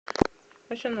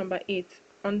Question number 8.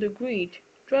 On the grid,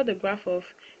 draw the graph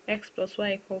of x plus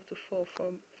y equal to 4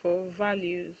 for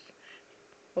values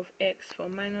of x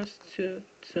from -2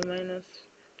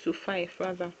 to 5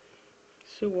 rather.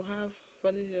 So we'll have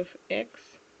values of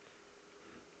x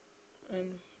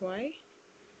and y.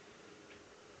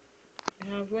 We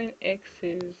have when x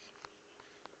is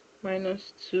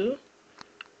 -2,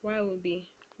 y will be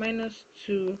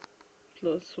 -2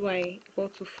 plus y equal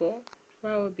to 4.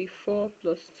 Y will be 4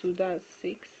 plus 2, that's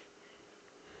 6.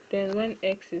 Then when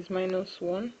x is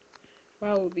 -1,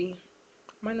 y will be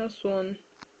 -1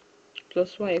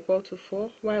 plus y equal to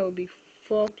 4. Y will be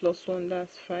 4 plus 1,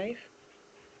 that's 5.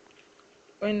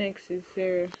 When x is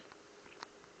 0,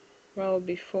 y will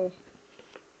be 4.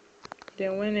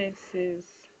 Then when x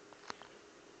is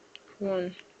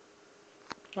 1,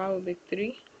 y will be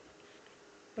 3.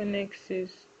 When x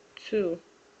is 2,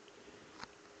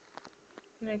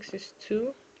 when x is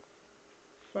 2,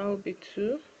 y will be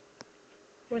 2.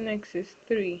 When x is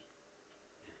 3,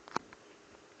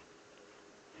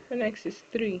 when x is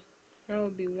 3, y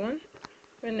will be 1.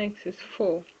 When x is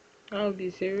 4, y will be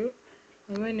 0.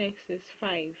 And when x is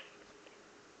 5,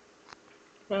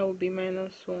 y will be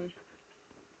 -1.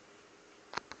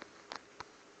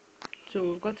 So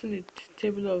we've gotten the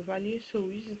table of values, so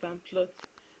we use it and plot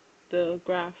the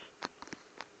graph.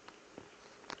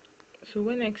 So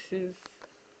when x is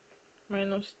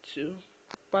 -2,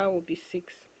 y will be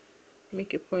 6.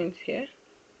 Make a point here.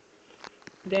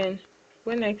 Then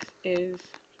when x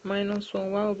is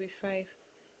 -1, y will be 5.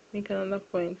 Make another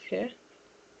point here.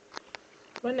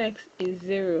 When x is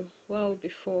 0, y will be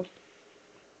 4.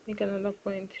 Make another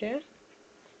point here.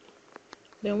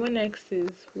 Then when x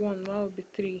is 1, y will be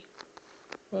 3.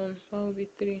 1, y will be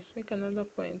 3. Make another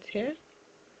point here.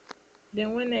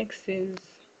 Then when x is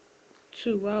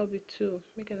 2, y will be 2.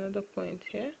 Make another point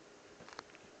here.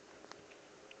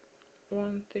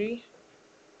 1, 3.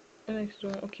 When x is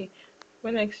 1, okay.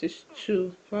 When x is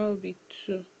 2, y will be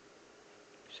 2.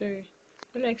 Sorry.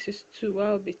 When x is 2, y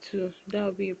will be 2. That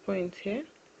will be a point here.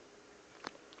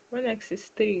 When x is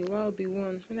 3, y will be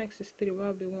 1. When x is 3, y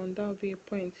will be 1. That will be a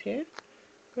point here.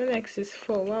 When x is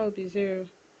 4, y will be 0.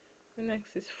 When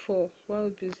x is 4, y will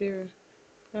be 0.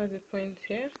 That's a point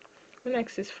here. When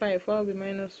x is 5, y will be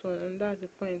 -1, and that's a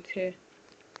point here.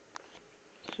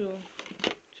 So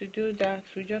to do that,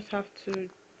 we just have to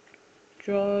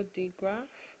draw the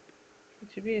graph.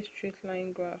 It will be a straight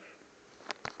line graph.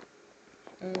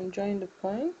 And join the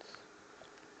points.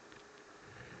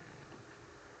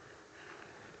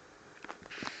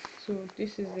 So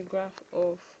this is the graph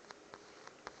of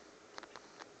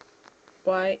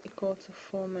y equal to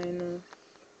 4 minus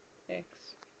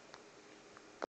x.